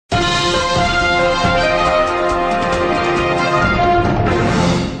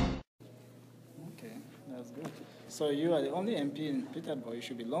So you are the only MP in Peterborough. You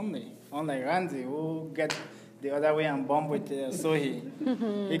should be lonely. Unlike Randy, who get the other way and bomb with Sohi.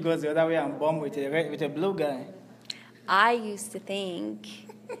 He goes the other way and bomb with a blue guy. I used to think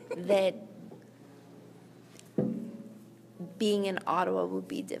that being in Ottawa would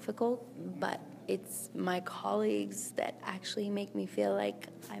be difficult, but it's my colleagues that actually make me feel like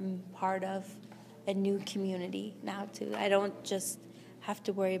I'm part of a new community now too. I don't just have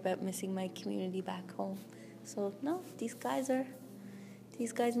to worry about missing my community back home. So no, these guys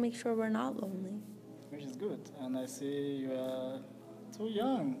make sure we're not lonely. Which is good. And I see you are too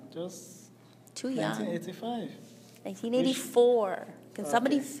young, just Too young. 1985. 1984. Can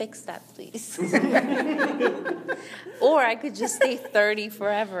somebody fix that, please? Or I could just stay 30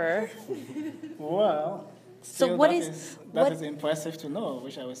 forever. Well, so that is impressive to know,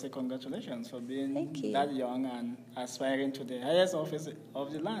 which I would say congratulations for being that young and aspiring to the highest office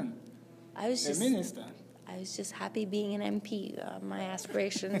of the land. I was just happy being an MP. My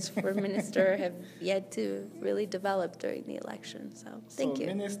aspirations for minister have yet to really develop during the election. So thank you.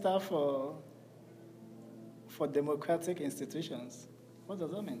 Minister for democratic institutions. What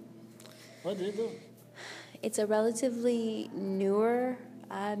does that mean? What do you do? It's a relatively newer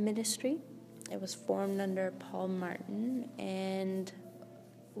ministry. It was formed under Paul Martin, and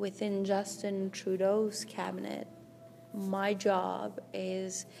within Justin Trudeau's cabinet, my job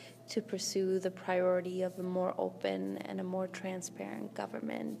is to pursue the priority of a more open and a more transparent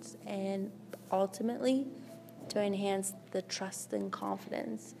government, and ultimately to enhance the trust and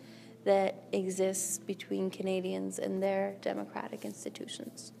confidence that exists between Canadians and their democratic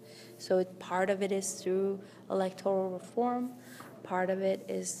institutions. So part of it is through electoral reform, part of it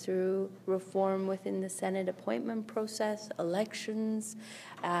is through reform within the Senate appointment process, elections,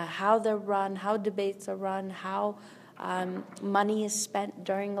 how they're run, how debates are run, how money is spent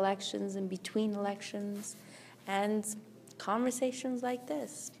during elections and between elections, and conversations like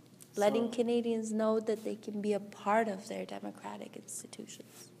this, letting Canadians know that they can be a part of their democratic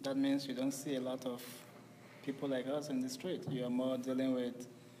institutions. That means you don't see a lot of people like us in the street. You are more dealing with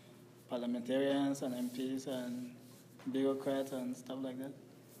parliamentarians and MPs and bureaucrats and stuff like that.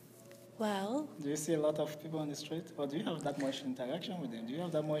 Well, do you see a lot of people on the street, or do you have that much interaction with them? Do you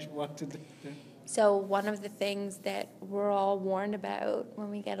have that much work to do? So one of the things that we're all warned about when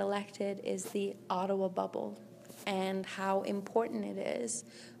we get elected is the Ottawa bubble, and how important it is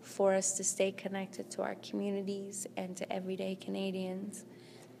for us to stay connected to our communities and to everyday Canadians.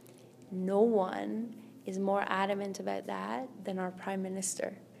 No one is more adamant about that than our Prime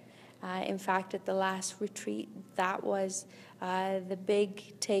Minister. In fact, at the last retreat, that was the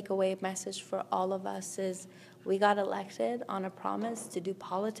big takeaway message for all of us is we got elected on a promise to do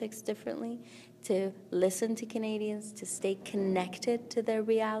politics differently, to listen to Canadians, to stay connected to their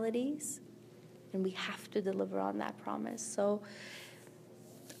realities, and we have to deliver on that promise. So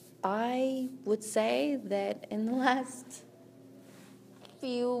I would say that in the last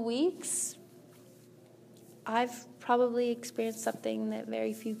few weeks, I've probably experienced something that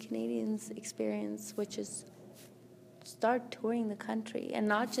very few Canadians experience, which is start touring the country and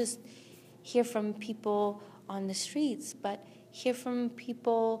not just hear from people on the streets, but hear from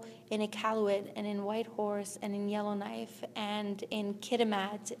people in Iqaluit and in Whitehorse and in Yellowknife and in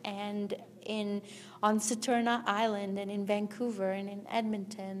Kitimat and on Saturna Island and in Vancouver and in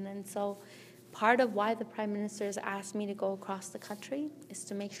Edmonton. And so part of why the Prime Minister has asked me to go across the country is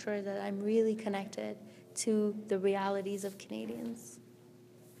to make sure that I'm really connected to the realities of Canadians.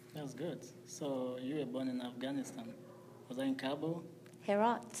 That's good. So you were born in Afghanistan. Was that in Kabul?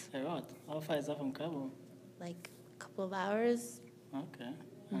 Herat. Herat. How far is that from Kabul? Like a couple of hours. Okay.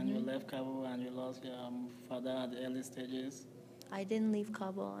 And you left Kabul and you lost your father at the early stages? I didn't leave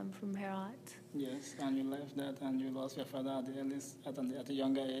Kabul. I'm from Herat. Yes, and you left that and you lost your father at the earliest, at a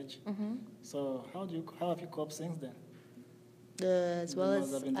younger age. Mm-hmm. So how have you coped since then? As well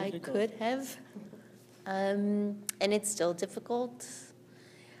as I could have. And it's still difficult.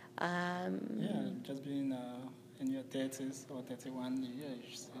 Just being in your 30s or 31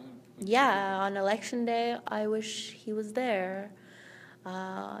 years. Yeah, on election day, I wish he was there.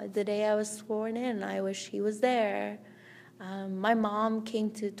 The day I was sworn in, I wish he was there. My mom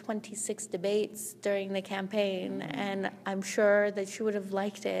came to 26 debates during the campaign, and I'm sure that she would have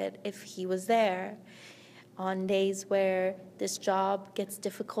liked it if he was there. On days where this job gets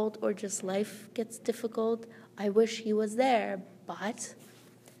difficult or just life gets difficult, I wish he was there, but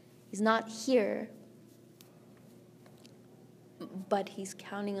he's not here. But he's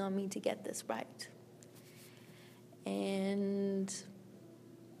counting on me to get this right. And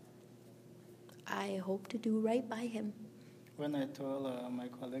I hope to do right by him. When I told my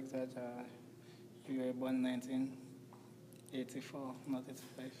colleagues that you were born in 84, not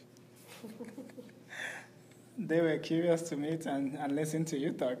 85. They were curious to meet and listen to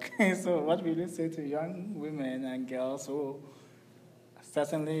you talk. So what will you say to young women and girls who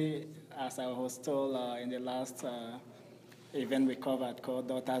certainly, as I was told in the last event we covered called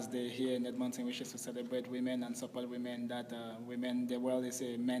Daughters Day here in Edmonton, which is to celebrate women and support women, that women, the world is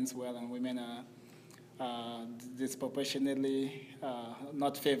a men's world and women are disproportionately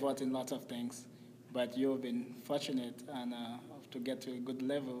not favored in lots of things. But you've been fortunate and to get to a good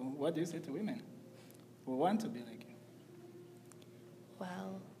level. What do you say to women who want to be like you?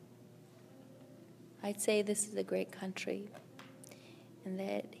 Well, I'd say this is a great country, and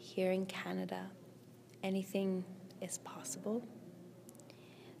that here in Canada, anything is possible.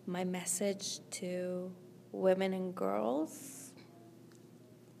 My message to women and girls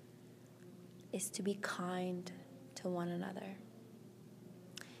is to be kind to one another,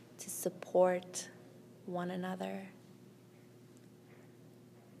 to support one another,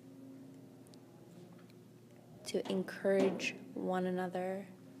 to encourage one another,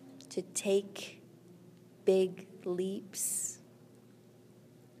 to take big leaps.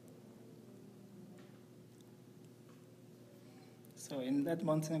 So in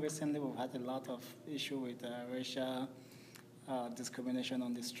Edmonton recently, we've had a lot of issue with racial discrimination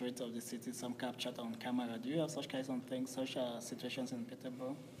on the streets of the city, some captured on camera. Do you have such kinds of things, such situations in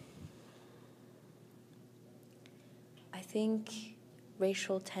Peterborough? I think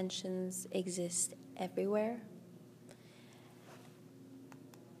racial tensions exist everywhere.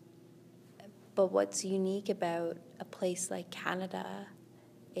 But what's unique about a place like Canada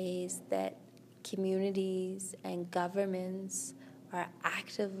is that communities and governments are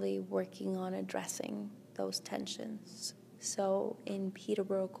actively working on addressing those tensions. So in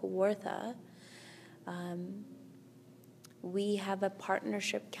Peterborough, Kawartha, we have a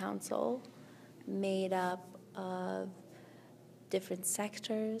partnership council made up of different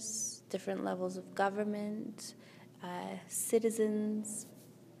sectors, different levels of government, citizens,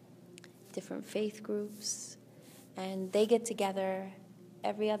 different faith groups, and they get together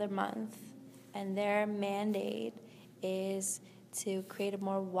every other month, and their mandate is to create a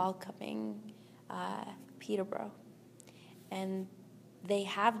more welcoming Peterborough. And they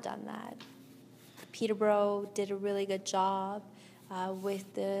have done that. Peterborough did a really good job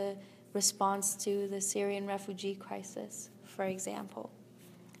with the response to the Syrian refugee crisis, for example.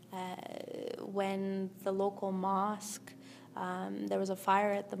 When the local mosque, there was a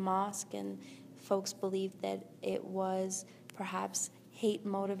fire at the mosque, and folks believed that it was perhaps hate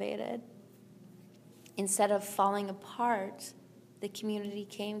motivated. Instead of falling apart, the community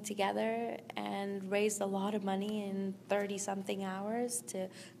came together and raised a lot of money in 30-something hours to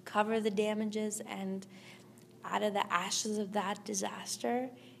cover the damages, and out of the ashes of that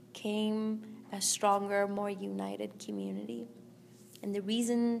disaster came a stronger, more united community. And the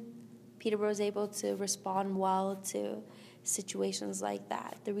reason Peterborough is able to respond well to situations like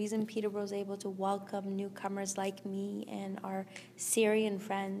that, the reason Peterborough is able to welcome newcomers like me and our Syrian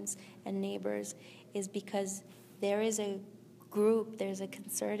friends and neighbors, is because there is a group, there's a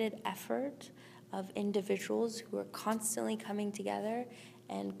concerted effort of individuals who are constantly coming together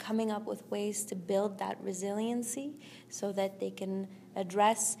and coming up with ways to build that resiliency so that they can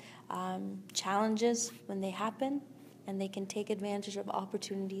address challenges when they happen, and they can take advantage of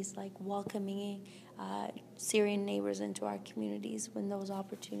opportunities like welcoming Syrian neighbors into our communities when those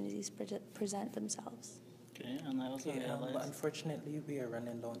opportunities present themselves. Okay, and I also realized... Unfortunately, we are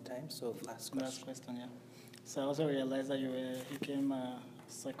running low on time, so last question. Last question, yeah. So I also realized that you came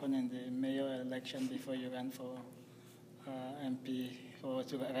second in the mayor election before you ran for MP, or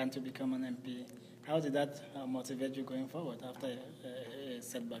ran to become an MP. How did that motivate you going forward after a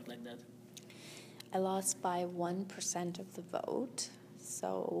setback like that? I lost by 1% of the vote,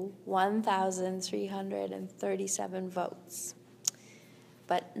 so 1,337 votes.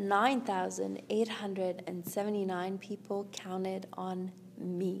 But 9,879 people counted on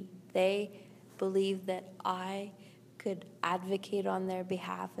me. They believed that I could advocate on their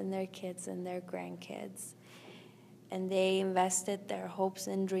behalf and their kids and their grandkids. And they invested their hopes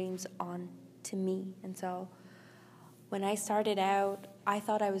and dreams on to me. And so when I started out, I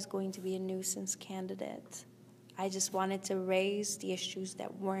thought I was going to be a nuisance candidate. I just wanted to raise the issues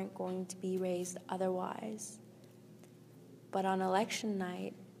that weren't going to be raised otherwise. But on election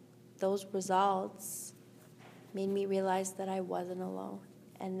night, those results made me realize that I wasn't alone.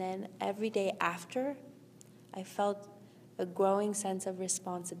 And then every day after, I felt a growing sense of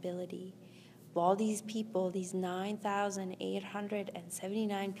responsibility. Of all these people, these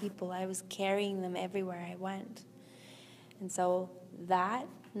 9,879 people, I was carrying them everywhere I went. And so that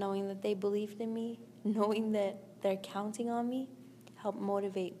knowing that they believed in me, knowing that they're counting on me, helped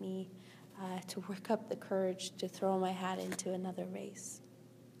motivate me to work up the courage to throw my hat into another race.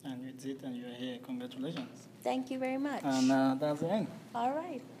 And you did, and you're here. Congratulations. Thank you very much. And that's the end. All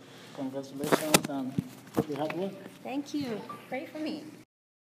right. Congratulations and hope you hard work. Thank you. Pray for me.